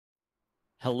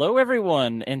Hello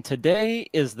everyone, and today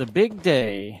is the big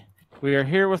day. We are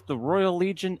here with the Royal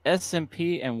Legion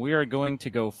SMP, and we are going to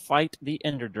go fight the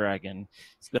Enderdragon.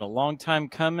 It's been a long time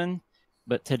coming,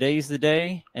 but today's the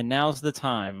day, and now's the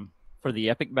time for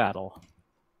the epic battle.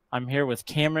 I'm here with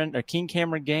King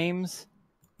Cameron Games,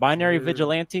 Binary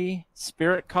Vigilante,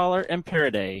 Spirit Caller, and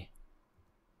Paraday.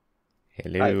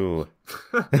 Hello.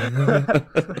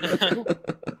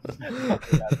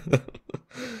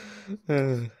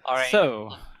 All right.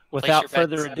 So, without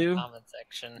further ado,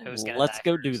 let's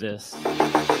go do this.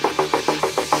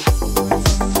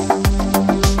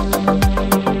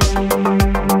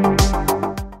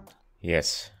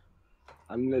 Yes.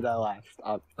 I'm gonna die last,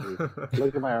 obviously.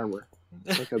 Look at my armor.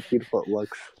 Look how beautiful it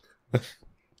looks.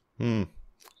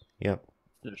 Yep.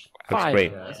 There's Looks 5.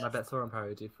 great. Yeah, my bets are on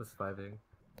parody for surviving.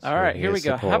 All right, here we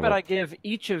go. How about supportable. I give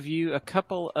each of you a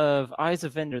couple of Eyes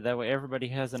of Ender? That way everybody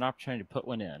has an opportunity to put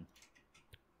one in.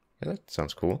 Yeah, that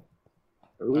sounds cool.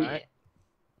 Ooh. All right.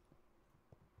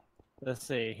 Let's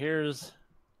see. Here's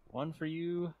one for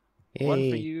you,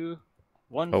 one for Yay. you,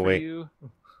 one Oh, for wait. you.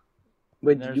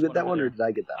 Wait, There's did you get that one one over or did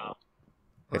I get that one?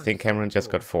 I think Cameron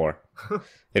just got 4. Cool.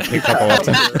 It picked up all of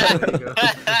them. There you go.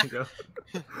 There you go.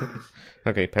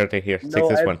 Okay, Paraday here. No, Take I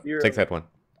this have one. 0. Take that one.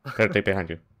 Paraday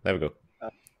behind you. There we go.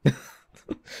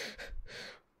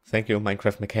 Thank you,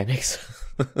 Minecraft mechanics.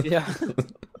 Yeah.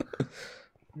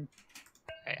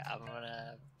 Okay, I'm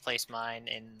gonna place mine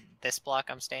in this block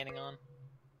I'm standing on.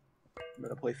 I'm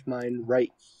gonna place mine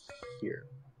right here.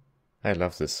 I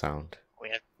love this sound. We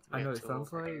have. I know, it two sounds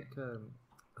over like, here.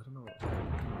 I don't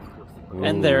know.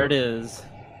 And there it is.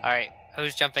 All right,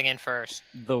 who's jumping in first?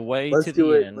 The way Let's to do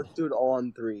the it. end. Let's do it all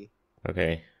on 3.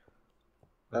 Okay.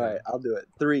 Alright, I'll do it.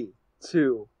 3,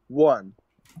 2, 1.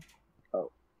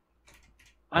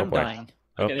 I'm boy. dying.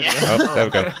 Oh, Okay, Yeah. oh, there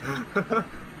we go.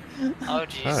 Oh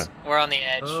jeez, Huh. we're on the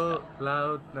edge. Oh,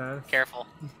 loudness. Careful.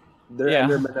 There are Yeah.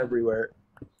 Endermen everywhere.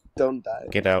 Don't die.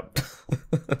 Get out.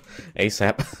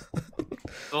 ASAP.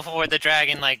 Before the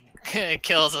dragon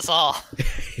kills us all.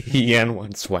 Yeah, in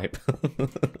one swipe.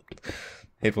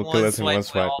 It will kill us in one we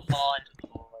swipe. all fall into the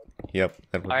hole. Yep,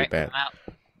 that would All be right, bad. I'm out.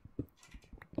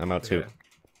 I'm out too. Okay.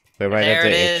 We're right There at the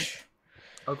it edge. is.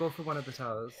 I'll go for one of the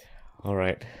towers.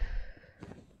 Alright.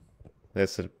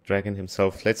 There's the dragon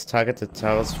himself. Let's target the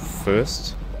towers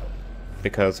first,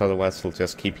 because otherwise we'll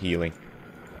just keep healing.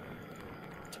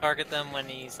 Target them when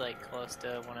he's close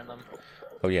to one of them.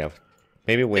 Oh yeah.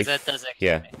 Maybe wait. Because that does extra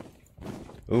Yeah. damage.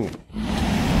 Ooh.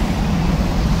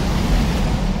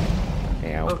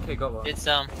 Ow. Okay, got one. It's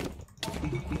Ow.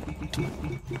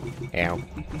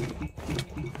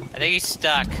 I think he's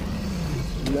stuck.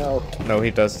 No. No,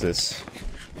 he does this.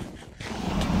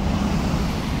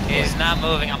 He's not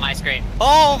moving on my screen.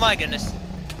 Oh my goodness.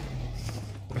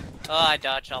 Oh, I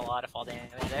dodged a lot of fall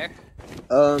damage there.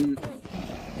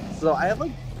 So I have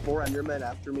 4 Endermen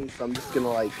after me, so I'm just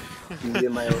gonna be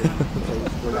in my own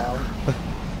place for now.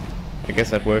 I guess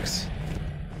that works.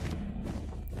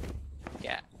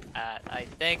 Yeah, I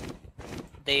think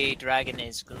the dragon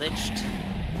is glitched.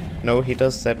 No, he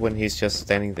does that when he's just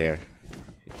standing there.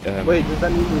 Wait, does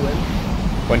that mean we win?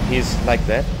 When he's like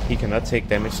that, he cannot take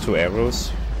damage to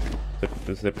arrows.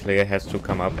 The player has to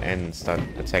come up and start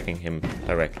attacking him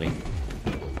directly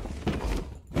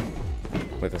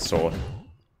with a sword,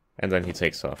 and then he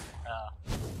takes off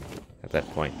at that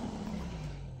point.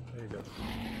 There you go.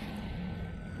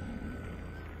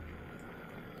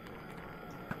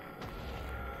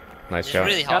 Nice It's shot.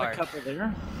 really Got a hard. couple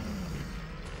there.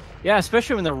 Yeah,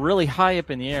 especially when they're really high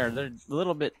up in the air. They're a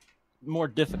little bit more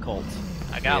difficult.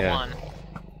 I got Yeah. one.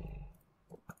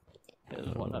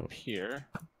 There's one up here.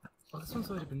 Oh, this one's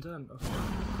already been done.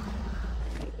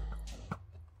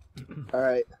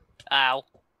 Alright. Ow.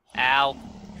 Ow.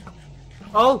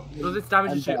 Oh! Oh, this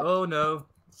damages I'm you. back. Oh no.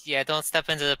 Yeah, don't step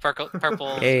into the purple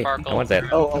Hey, sparkle. I want that.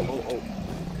 Oh.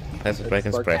 That's a It's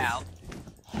dragon's sparkling. breath.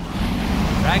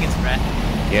 Ow. Dragon's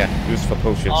breath. Yeah, used for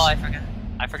potions. Oh,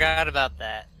 I forgot about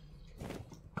that.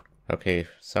 Okay,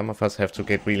 some of us have to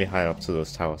get really high up to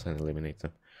those towers and eliminate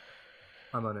them.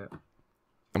 I'm on it.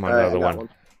 I'm on Alright, the I other got one.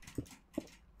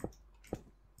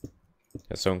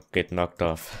 Just don't get knocked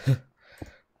off.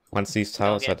 Once these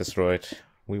towers are destroyed,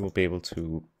 we will be able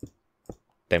to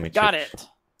damage Got it.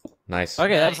 Nice.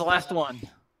 Okay, that was the last one.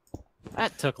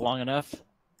 That took long enough.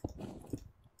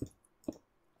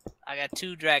 I got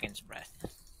 2 dragon's breath.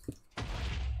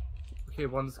 Okay,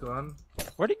 one's gone.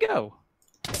 Where'd he go?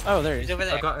 Oh, there he He's is. over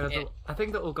there. I got another. Yeah. I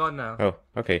think they're all gone now. Oh,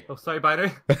 okay. Oh, sorry,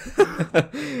 Binary.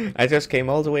 I just came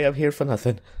all the way up here for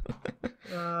nothing.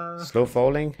 Slow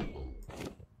falling.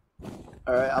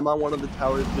 Alright, I'm on one of the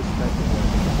towers just next to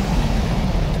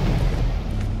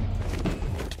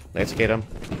Let's get him.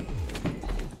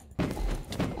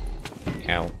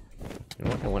 Ow. You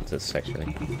know what? I want this actually.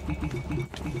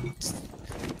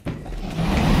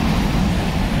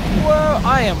 Whoa,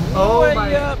 I am Oh way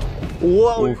my- up.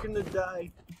 Whoa, Oof. you're gonna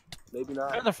die. Maybe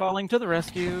not. And they're falling to the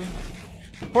rescue.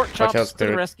 Pork chops out, to the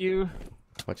Spirit. rescue.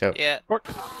 Watch out. Yeah, Pork.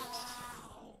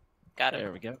 got There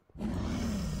him. we go.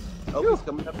 Oh, he's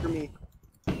coming after me.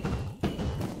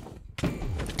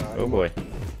 Oh boy.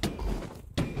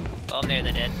 Well, near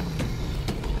the dead.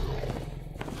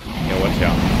 Yeah, watch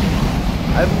out.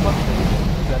 I have a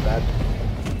Mustang. Is that bad?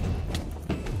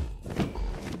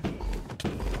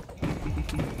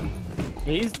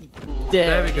 He's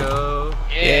There dead. we go.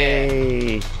 Yeah.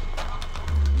 Yay!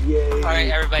 Yay. All right,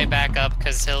 everybody back up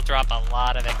because he'll drop a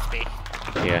lot of XP.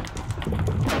 Yeah.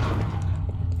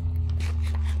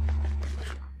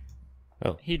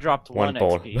 Oh, He dropped one one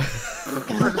ball. XP.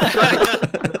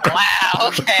 Wow.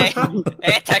 Okay.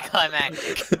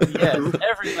 Anticlimactic. Yes,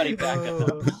 everybody back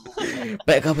up.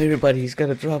 Back up, everybody! He's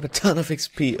gonna drop a ton of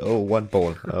XP. Oh, one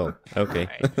ball. Oh, okay.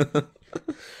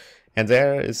 And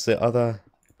there is the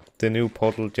new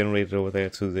portal generated over there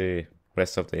to the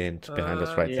rest of the end behind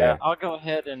us right Yeah, there. I'll go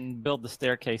ahead and build the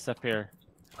staircase up here.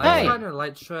 I'm Hey! trying to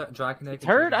elytra dragon egg.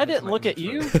 Turd, I didn't look at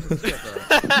you.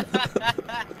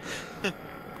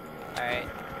 Alright.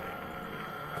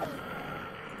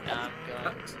 Now I'm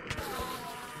going to...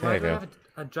 There Why you do I go. have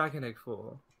a dragon egg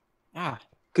for? Ah,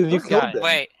 Because you Those killed guys- it.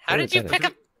 Wait, how Where did is you that? pick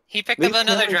up... He picked They up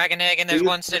another killed- dragon egg and there's they-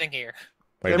 one sitting here.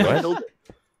 Wait, Cameron what? killed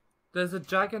it. There's a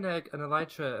dragon egg, an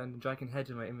elytra, and a dragon head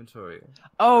in my inventory.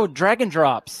 oh, dragon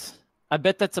drops. I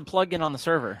bet that's a plugin on the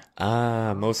server.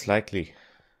 Ah, most likely.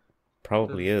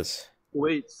 Probably is.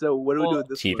 Wait, so what do we do with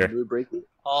this Cheater. one? Do we break it?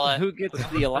 All, Who gets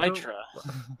the elytra?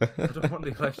 I don't want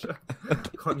the elytra.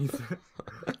 Can't use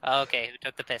it. okay, who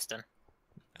took the piston?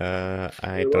 I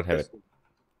Wait, don't what have it. piston?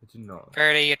 I do not.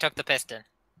 Gertie, you took the piston.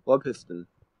 What piston?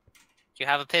 You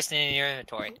have a piston in your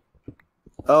inventory.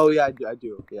 Oh, yeah, I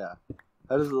do, yeah.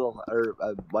 How does it look, or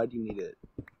why do you need it?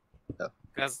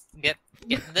 Because get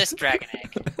this dragon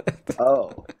egg.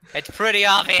 Oh. It's pretty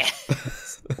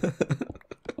obvious.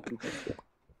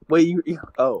 Wait,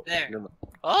 oh. There. never mind.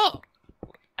 Oh!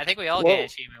 I think we all Whoa. get an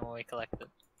achievement when we collect it.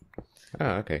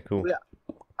 Ah, okay, cool. Yeah.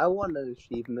 I want an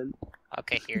achievement.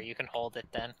 Okay, here, you can hold it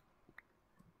then.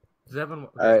 Does everyone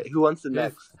Alright, who wants the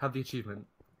Yes, next? have the achievement?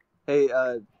 Hey,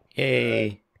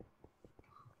 Yay!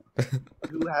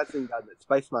 who hasn't gotten it?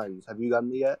 Spice Mines, have you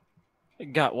gotten it yet?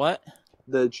 Got what?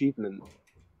 The achievement.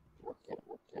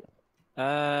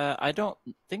 I don't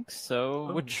think so.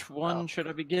 Oh, Which one should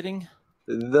I be getting?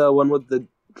 The one with the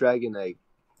dragon egg.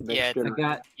 Next Yeah, it's I generation.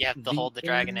 got. You have to The hold the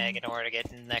dragon end. egg in order to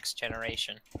get next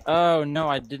generation. Oh no,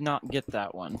 I did not get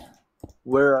that one.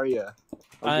 Where are you?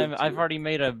 I've already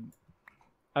made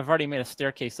a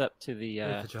staircase up to the.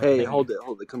 Where's the dragon Hey, egg? hold it.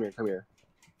 Come here.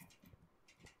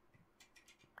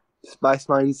 Spice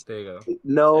Mines. There you go.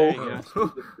 No. There you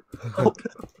go. Hold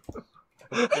it.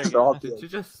 There you They're go. all Did dead. you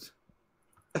just?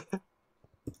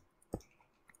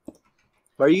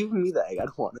 Why are you giving me the egg? I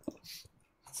don't want it.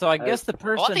 So I guess the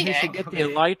person the who should egg. get the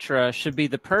elytra should be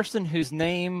the person whose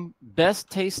name best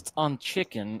tastes on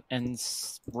chicken and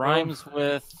rhymes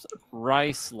with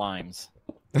rice limes.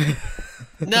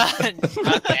 No,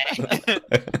 okay.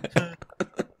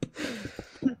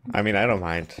 I mean, I don't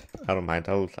mind. I want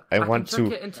can chuck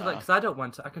to. it into like, cause I don't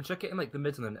want to. I can chuck it in like the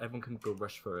middle, and everyone can go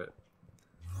rush for it.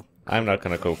 I'm not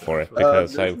gonna go for it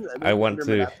because there's I an want Enderman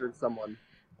to. after someone.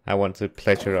 I want the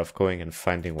pleasure of going and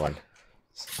finding one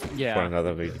for Yeah.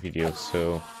 another video.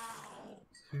 So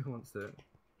Who wants it?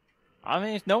 I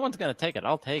mean, if no one's gonna take it,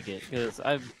 I'll take it because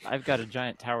I've got a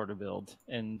giant tower to build,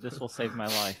 and this will save my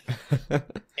life.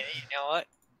 Hey, you know what?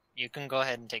 You can go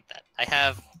ahead and take that. I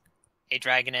have a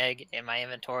dragon egg in my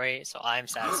inventory, so I'm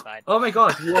satisfied. Oh my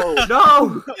god! Whoa.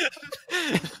 No!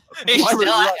 He's Why would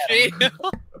still you after you.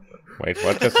 wait,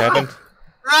 what just happened?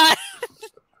 Run!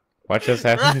 What just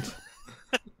happened?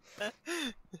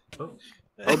 Oh.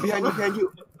 Oh, behind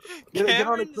you. Get on a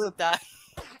Cameron's cliff. died.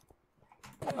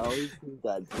 Oh, he's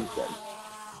dead.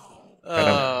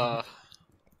 Oh.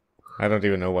 I don't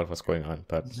even know what was going on,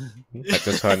 but I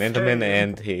just saw an Enderman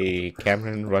and a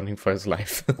Cameron running for his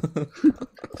life.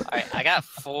 Alright, I got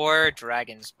 4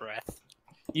 dragon's breath.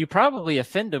 You probably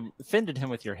offended him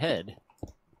with your head.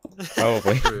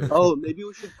 Probably. True. Oh, maybe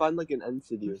we should find like an end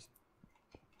city or something.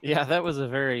 Yeah, that was a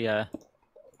very. It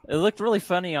looked really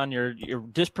funny on your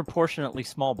disproportionately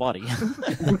small body.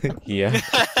 Yeah.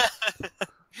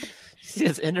 See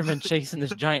this Enderman chasing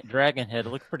this giant dragon head. It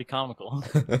looked pretty comical.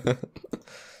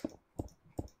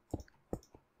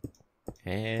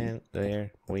 And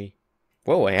there we.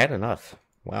 Whoa! I had enough.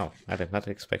 Wow! I did not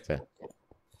expect that.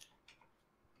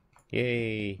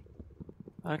 Yay!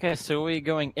 Okay, so are we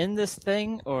going in this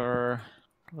thing, or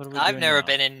what are we I've doing never now?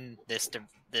 been in this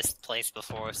place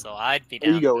before, so I'd be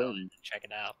Where down you to go go in? and check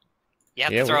it out. You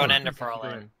have Yeah, to throw we- an ender If you pearl go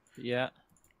in. Yeah.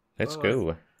 Let's Oh,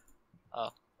 go.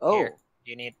 Oh, Here,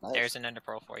 you need. nice. There's an ender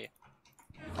pearl for you.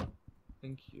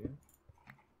 Thank you.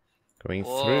 Going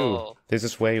through. Whoa. This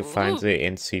is where you find Ooh. the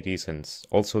NCDs and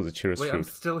also the Churus Wait, I'm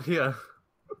fruit. still here.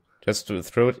 Just to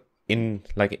throw it in,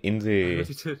 like in I the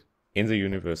already did.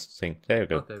 universe thing. There you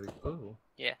Oh, go. there we go. Oh.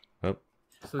 Yeah. Oh.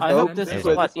 So I is hope that this an is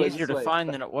way, a lot this way, easier this to way. find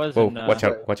than it was Whoa! in Watch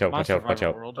out! Watch out! Watch Monster out! Watch Survival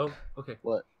out! World. Oh, okay.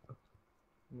 what?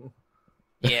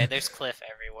 Yeah, there's cliff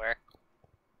everywhere.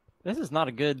 This is not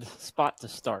a good spot to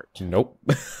start. Nope.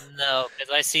 No,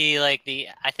 because I see like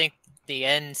I think the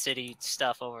end city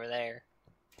stuff over there.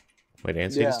 Wait,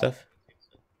 NCD Yeah. stuff?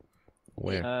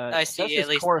 Where? I see that's at just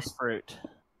least- chorus fruit.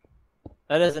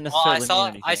 That doesn't Well, necessarily mean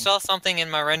anything. I saw something in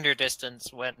my render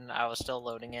distance when I was still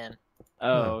loading in.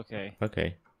 Oh, okay.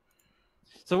 Okay.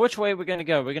 So which way are we gonna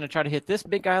go? We're gonna try to hit this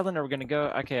big island, or we're gonna go?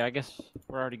 Okay, I guess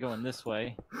we're already going this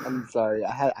way. I'm sorry.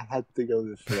 I had to go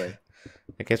this way.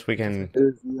 I guess we can It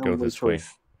was the go only this way.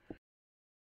 choice.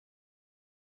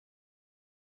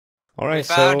 Alright,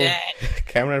 so Found it.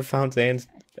 Cameron found the end,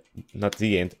 not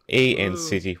the end, a end Ooh.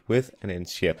 city with an end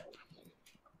ship.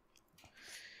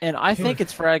 And I think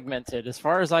it's fragmented. As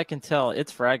far as I can tell,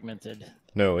 it's fragmented.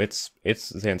 No, it's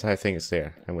the entire thing is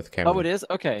there. I'm with Cameron. Oh, it is?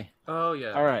 Okay. Oh,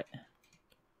 yeah. All right.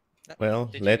 Well,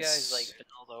 Did let's. you guys like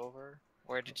build over?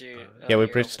 Where did you? Yeah, we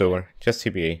you're bridged there. over. Just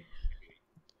TBA.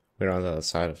 We're on the other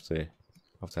side of the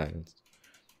island.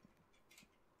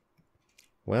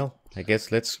 Well, I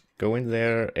guess let's go in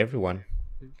there, everyone.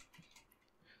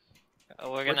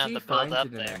 Oh, we're What gonna do you have to build find up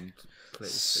in an there. end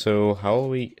place? So how will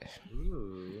we?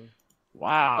 Ooh.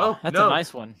 Wow. Oh, That's no. a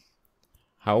nice one.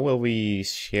 How will we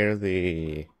share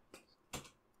the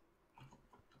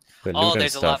loot Oh, and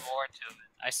there's a lot stuff? more to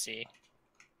it. I see.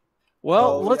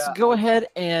 Well, Oh, let's yeah. go ahead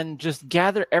and just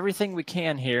gather everything we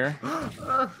can here.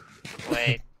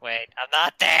 Wait, I'm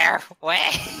not there. Wait.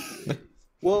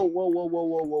 Whoa, whoa, whoa, whoa,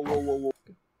 whoa, whoa, whoa, whoa, whoa.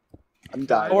 I'm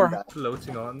dying. Or- I'm dying.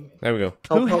 Floating on. There we go.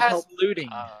 Who Help, has help. looting?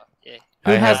 Yeah.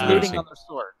 Who I has have looting looting. on their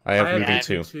sword? I have I looting have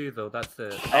too. too, though. That's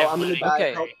it. Oh, I'm gonna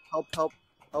die. Okay. Help.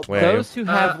 Where are you? Those who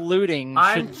have Uh, looting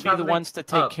I'm should be the traveling ones to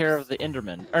take up. care of the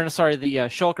Enderman. Or, no, sorry, the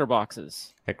shulker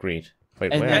boxes. Agreed.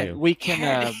 Wait, And where are then you? we can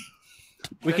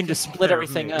Then just take split care of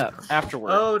everything me. up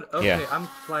afterward. Oh, okay. Yeah. I'm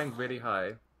flying really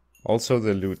high. Also,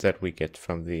 the loot that we get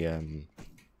from the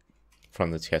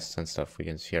chests and stuff, we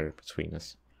can share it between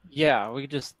us. Yeah, we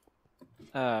could just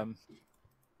Where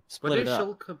split do it up.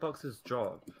 shulker boxes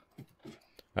drop?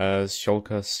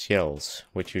 Shulker's shells,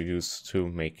 which you use to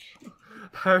make.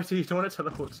 Parity, you don't want to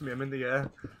teleport to me? I'm in the air.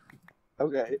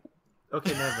 Okay.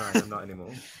 Okay, never mind. I'm not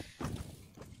anymore.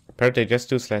 Apparently, just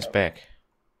do /back.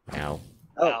 Ow.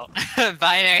 Oh, Oh.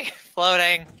 Binary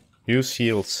floating. Use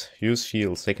shields. Use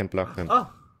shields. They can block them.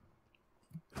 Oh.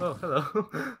 Oh, hello.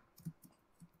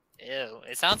 Ew.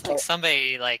 It sounds like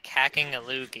somebody like hacking a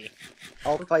loogie.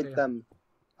 I'll fight Okay. them.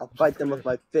 I'll fight them with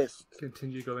my fist.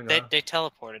 Continue going They up. they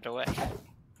teleported away.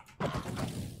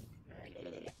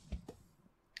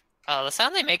 Oh, the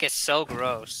sound they make is so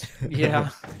gross. Yeah.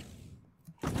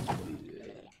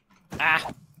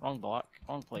 Ah, wrong block,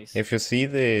 wrong place. If you see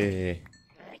the.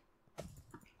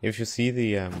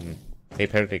 Hey,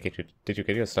 Parrot, did you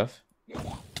get your stuff?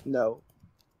 No,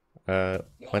 Why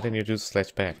didn't you do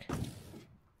 /back?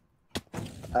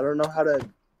 I don't know how to.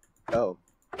 Oh,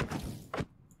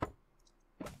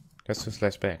 Just do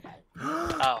 /back.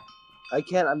 Oh, I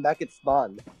can't. I'm back at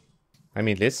spawn. I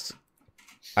mean,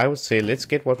 I would say let's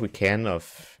get what we can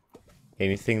of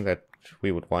anything that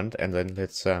we would want, and then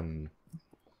let's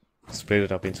split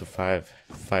it up into five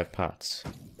parts.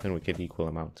 Then we get equal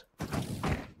amount.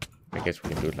 I guess we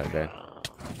can do it like that.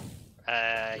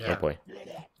 yeah. Oh boy.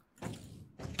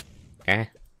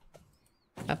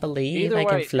 I believe Either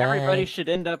way, everybody should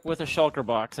end up with a shulker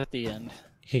box at the end.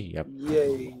 Yep.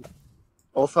 Yay!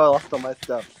 Also, I lost all my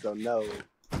stuff, so no.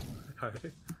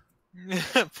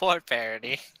 Poor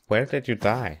parody. Where did you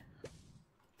die?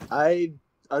 I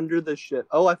under the ship.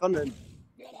 Oh, I found it.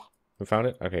 You found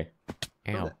it? Okay.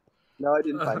 Ow. No, I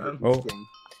didn't find it. Oh. This game.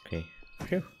 Okay.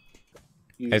 Phew. I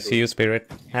Usually. see you,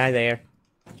 Spirit. Hi there.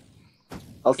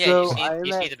 Also, Yeah, you I am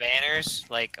see at. the banners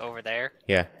like over there.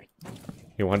 Yeah.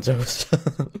 You want those?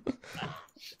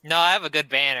 No, I have a good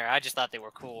banner. I just thought they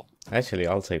were cool. Actually,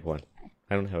 I'll take one.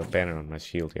 I don't have a banner on my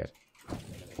shield yet.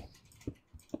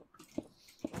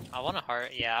 I want to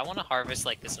I want to harvest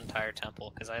like this entire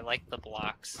temple because I like the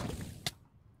blocks.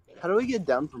 How do we get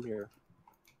down from here?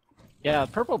 Yeah,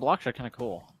 purple blocks are kind of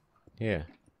cool. Yeah.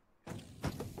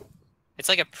 It's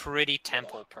like a pretty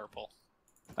temple purple.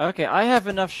 Okay, I have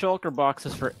enough shulker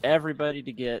boxes for everybody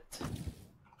to get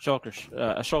a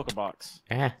shulker box.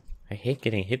 Ah, I hate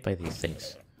getting hit by these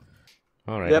things.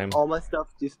 Alright, Yep, all my stuff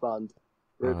despawned.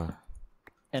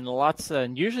 And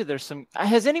and usually there's some.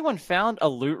 Has anyone found a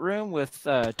loot room with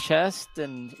chest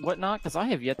and whatnot? Because I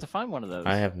have yet to find one of those.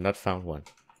 I have not found one.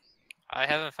 I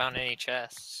haven't found any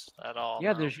chests at all.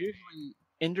 Yeah, no. there's usually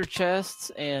ender chests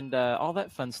and all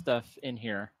that fun stuff in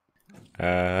here.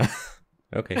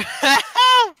 Okay.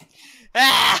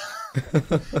 Ah! I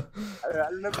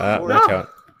don't have any swords. Watch out.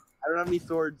 I don't have any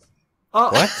swords.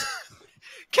 Oh, What?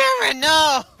 Cameron,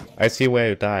 no! I see where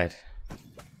you died.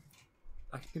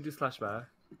 I can do slash bar.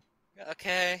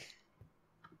 Okay.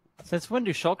 Since when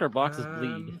do shulker boxes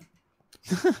bleed?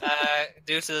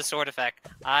 Due to the sword effect,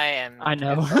 I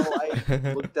know. Oh,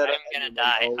 I looked at I'm it gonna and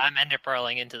die. oh, I'm ender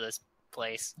pearling into this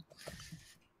place.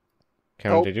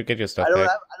 Cameron, Oh, did you get your I stuff don't back?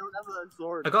 have a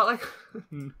sword. I got like.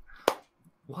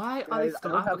 Why are they Guys, I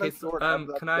still don't up? have Okay, a so, sword. I'm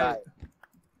about can to I? die.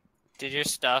 Did your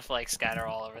stuff like scatter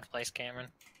all over the place, Cameron?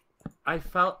 I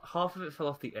felt half of it fell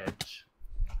off the edge,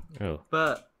 Oh.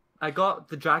 but I got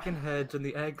the dragon head and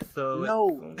the egg, so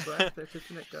No. it's all worth it,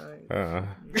 isn't it, guys?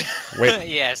 Wait,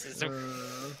 Yes. It's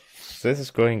this is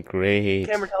going great.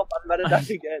 Cameron, help! I'm about to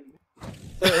die again.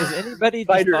 So has anybody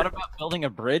just Spider. thought about building a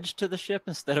bridge to the ship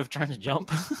instead of trying to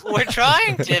jump? We're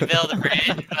trying to build a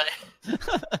bridge, but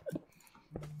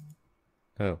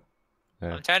Oh.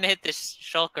 I'm trying to hit this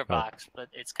shulker box, but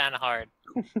it's kind of hard.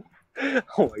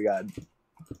 Oh my god.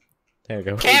 There you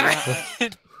go. Cameron,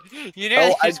 you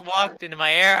nearly I- just walked into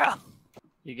my arrow.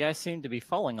 You guys seem to be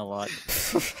falling a lot.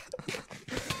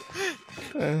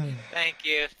 Thank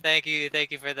you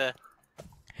for the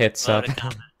Heads vote up. of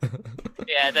comment.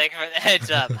 Yeah, thank you for the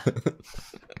heads up.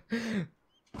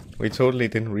 We totally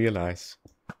didn't realize.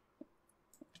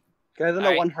 Guys, I'm at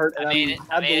Alright, 1 heart and I made it.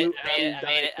 I'm I made it.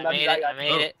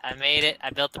 absolute- I made it. I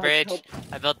built the bridge.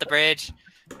 I built the bridge.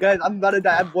 Guys, I'm about to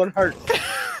die. I have 1 heart.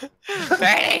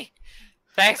 Bernie,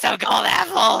 thanks some gold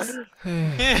apples.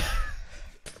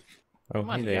 Oh, Come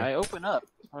on, hey there. guy, open up.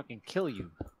 Or I can kill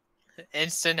you.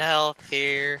 Instant health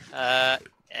here.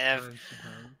 Ev.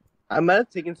 I might have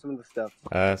taken some of the stuff.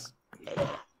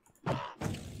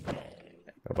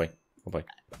 Oh boy. Oh boy.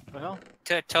 Well,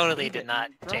 Totally did not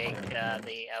take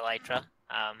the elytra.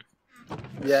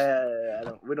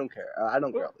 Yeah, we don't care. I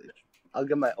don't care. I'll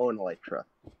get my own elytra.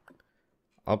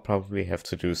 I'll probably have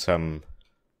to do some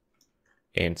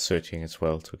end searching as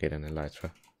well to get an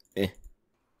elytra.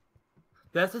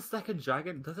 There's a second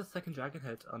dragon. There's a second dragon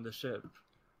head on the ship.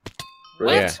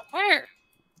 What? Yeah. Where?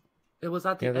 It was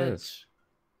at the Yeah, there edge. is.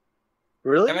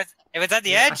 Really? It was at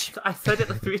the Yeah, edge. I said it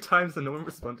 3 times and no one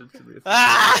responded to me.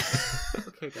 Ah!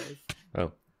 Okay, guys.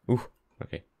 Oh. Ooh.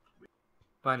 Okay.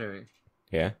 Binary.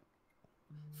 Yeah.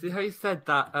 See how you said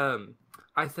that?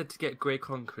 I said to get grey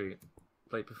concrete,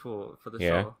 like before for the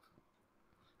Yeah. shop.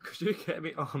 Could you get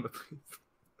me armor, please?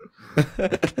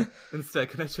 Instead,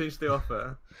 can I change the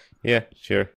offer? Yeah,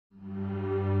 sure.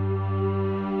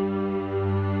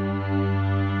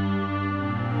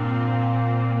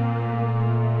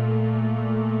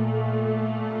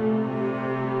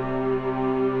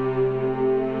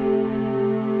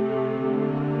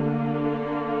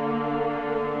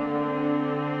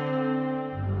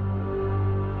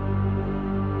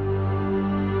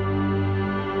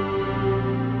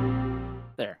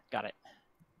 there, got it.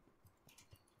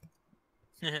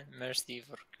 Merci.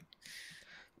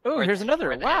 Oh, here's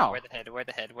another. Wow. Where the head? Where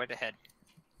the head? Where the head?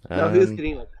 No, he was Um,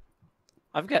 kidding.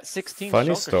 I've got 16 Funny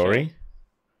shulker story. shells.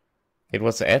 It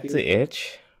was at the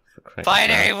edge. For crying out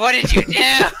Binary, loud. what did you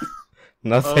do?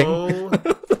 Nothing. Oh.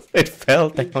 It fell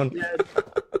down.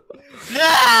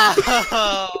 No!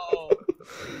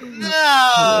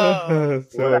 No!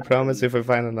 So I promise if I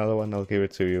find another one, I'll give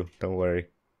it to you. Don't worry.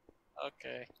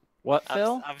 Okay. What,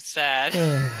 Phil? I'm sad.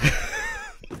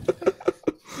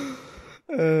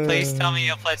 Please tell me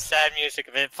you'll play sad music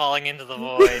of it falling into the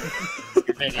void.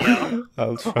 Your video.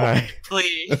 I'll try.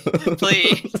 Please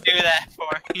do that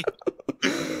for me.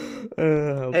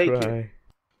 I'll Hey, try.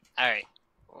 Alright.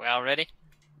 We all ready?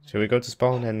 Should we go to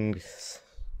spawn and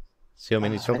see how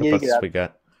many I chocolate need to get boxes up. we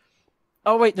got?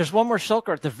 Oh, wait, there's one more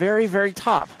shulker at the very, very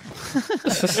top.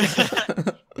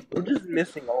 We're just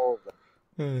missing all of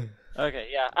them. Okay,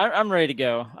 yeah, I'm ready to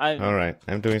go. Alright,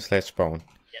 I'm doing slash spawn.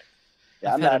 Yeah,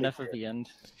 I've I'm had out enough of of here. the end.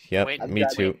 Yep, Wait, me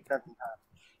too.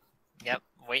 Yep.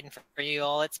 Waiting for you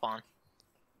all at spawn.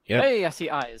 Yep. Hey, I see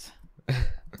eyes. I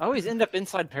always end up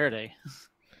inside Paraday.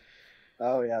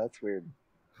 Oh yeah, that's weird.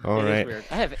 It is Alright. weird.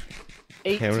 I have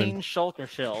 18 Cameron. shulker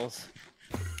shells.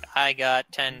 I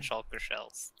got 10 shulker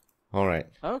shells. All right.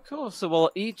 Oh, cool. So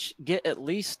we'll each get at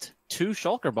least 2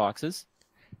 shulker boxes.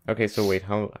 Okay, so wait,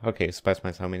 okay, Spice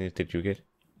Mice, how many did you get?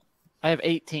 I have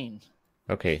 18.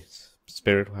 Okay,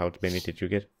 Spirit, how many did you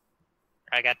get?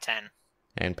 I got 10.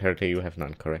 And Parity, you have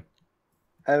none, correct?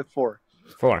 I have 4.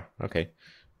 4, okay.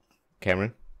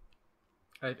 Cameron?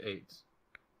 I have 8.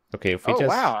 Okay, if we Oh, just...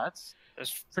 wow. That's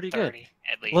There's pretty 30, good.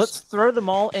 at least. Let's throw them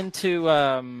all into,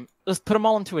 let's put them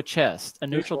all into a chest, a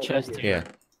neutral one chest right here.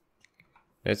 Yeah.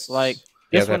 It's... Like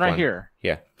yeah, this one that right here.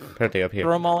 Yeah, Parity up here.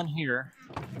 Throw them all in here.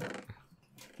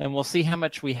 And we'll see how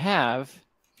much we have.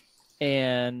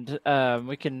 And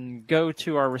we can go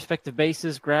to our respective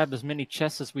bases, grab as many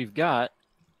chests as we've got.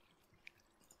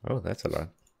 Oh, that's a lot.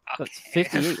 That's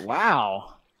 58.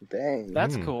 Wow. Dang.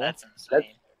 That's Hmm. cool. That's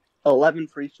insane. 11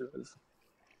 for each of those.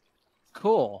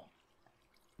 Cool.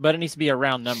 But it needs to be a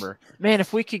round number. Man,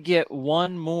 if we could get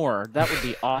 1 more, that would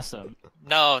be awesome.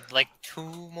 No, like 2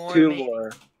 more. 2 maybe?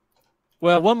 more.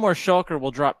 Well, 1 more shulker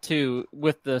will drop 2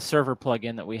 with the server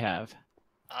plugin that we have.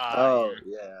 Oh,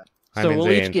 yeah. I'm So in we'll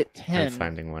the each end. get I'm 10.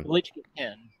 finding one. We'll each get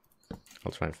 10.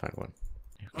 I'll try and find one.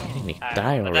 You're kidding me. Uh,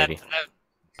 Die but already. That,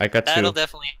 I got that'll 2.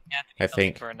 definitely have to be I something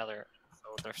think. for another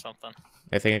episode or something.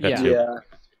 I think I got Yeah. 2. Yeah.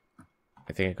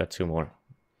 I think I got 2 more.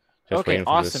 Just Okay, waiting for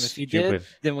awesome. this If you stupid... did,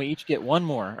 then we each get 1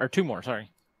 more. Or 2 more, sorry.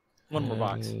 1 more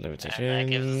box. Limitation And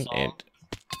that gives us all and...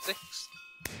 6.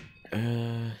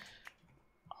 Uh,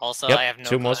 Also, Yep, I have no 2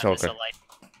 clue more how this shulker.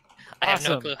 I have no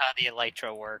Awesome. clue how the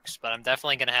elytra works, but I'm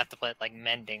definitely gonna have to put like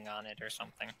mending on it or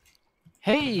something.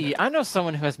 Hey, I know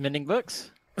someone who has mending books.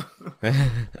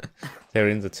 They're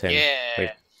in the 10.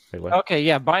 Yeah. Wait, what? Okay,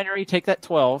 yeah, binary, take that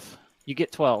 12. You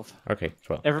get 12. Okay,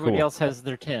 12. Everybody cool. else has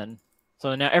their 10.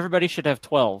 So now everybody should have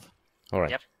 12. All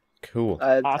right. Yep. Cool.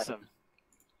 I had 10. Awesome.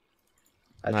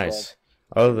 I had Nice.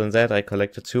 Other than that, I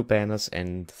collected 2 banners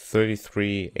and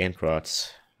 33 end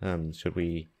rods. Should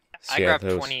we I share grabbed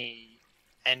those? 20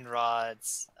 end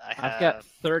rods. I've got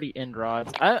 30 end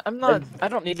rods. I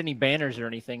don't need any banners or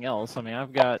anything else. I mean,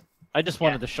 I just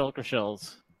wanted the shulker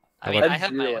shells. I How mean, about- I have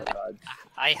 0 my rods.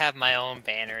 I have my own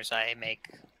banners I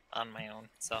make on my own.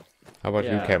 So How about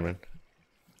you, Yeah. Cameron?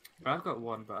 I've got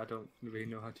 1, but I don't really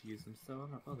know how to use them, so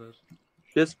I'm not bothered.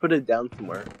 Just put it down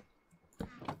somewhere.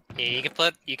 yeah, you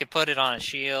can put it on a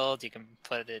shield. You can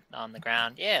put it on the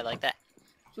ground. Yeah, like that.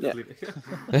 Just Yeah. leave it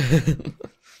here.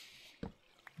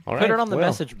 All Put right, it on the well.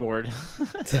 message board.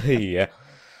 Yeah.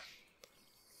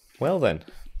 Well then,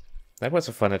 that was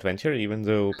a fun adventure, even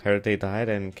though Paraday died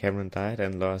and Cameron died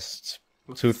and lost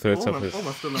 2/3 of his...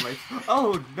 Almost still in my...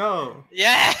 Oh, no!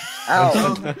 Yeah. Ow!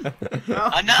 No.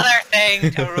 Another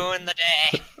thing to ruin the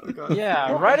day. Oh, God.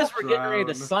 Yeah, right as we're getting ready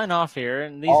to Drown. sign off here,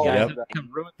 and these Oh, guys yep. have come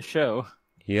ruin the show.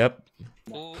 Yep.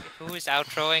 Who is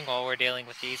outroing while we're dealing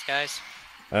with these guys?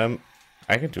 I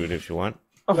can do it if you want.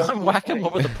 Oh, I'm whacking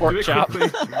them with a Do pork it chop.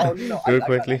 quickly. Oh, no. Do it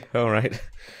quickly. All right.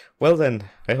 Well then,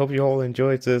 I hope you all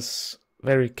enjoyed this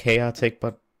very chaotic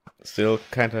but still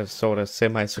kind of sort of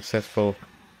semi-successful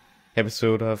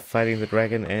episode of Fighting the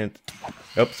Dragon and...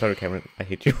 Oh, sorry Cameron, I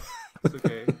hit you. It's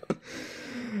okay.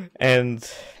 And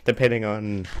depending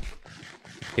on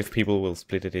if people will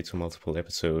split it into multiple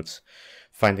episodes,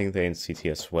 finding the NCT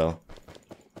as well.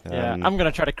 Yeah, I'm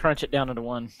gonna try to crunch it down into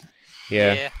 1.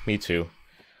 Yeah, Yeah. me too.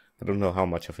 I don't know how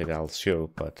much of it I'll show,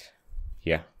 but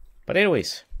yeah. But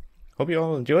anyways, hope you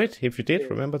all enjoyed. If you did,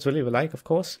 remember to leave a like, of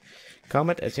course.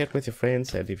 Comment and chat with your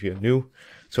friends. And if you're new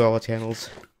to our channels,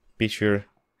 be sure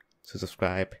to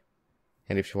subscribe.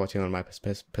 And if you're watching on my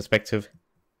perspective,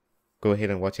 go ahead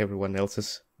and watch everyone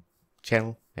else's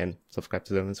channel and subscribe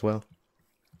to them as well.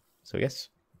 So yes,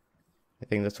 I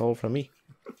think that's all from me.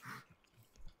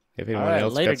 If anyone Alright,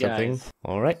 else later, got something, guys.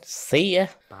 alright, see ya.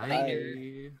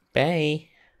 Bye. Bye.